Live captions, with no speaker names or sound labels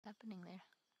happening there?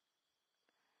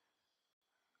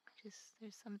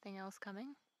 There's something else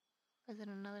coming. Is it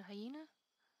another hyena?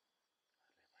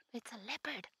 It's a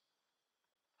leopard.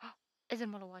 Is it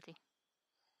Molwati?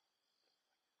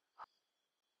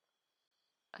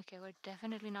 Okay, we're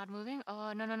definitely not moving.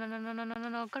 Oh, no, no, no, no, no, no, no, no,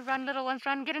 no. Go run, little ones,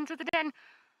 run. Get into the den.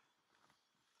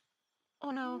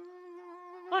 Oh, no.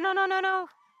 Oh, no, no, no, no.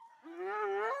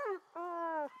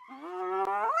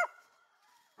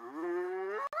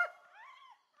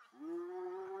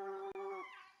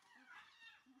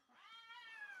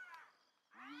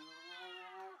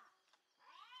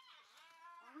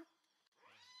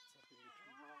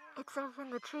 It's up in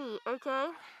the tree, okay?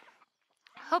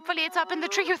 Hopefully it's up in the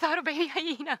tree without a baby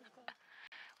hyena.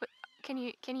 Wait,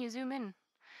 can you zoom in?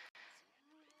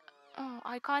 Oh,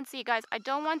 I can't see, guys. I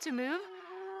don't want to move.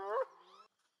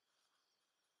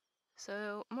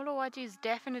 So Molwati is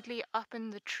definitely up in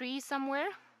the tree somewhere.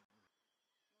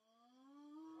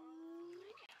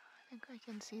 I think I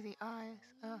can see the eyes.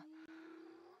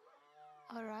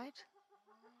 All right.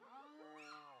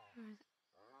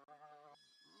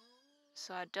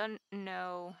 So I don't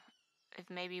know if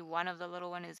maybe one of the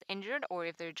little one is injured or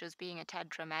if they're just being a tad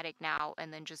dramatic now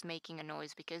and then just making a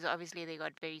noise because obviously they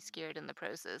got very scared in the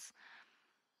process.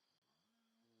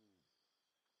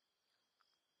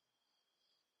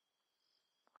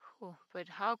 But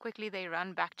how quickly they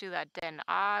run back to that den.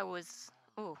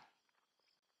 Oh,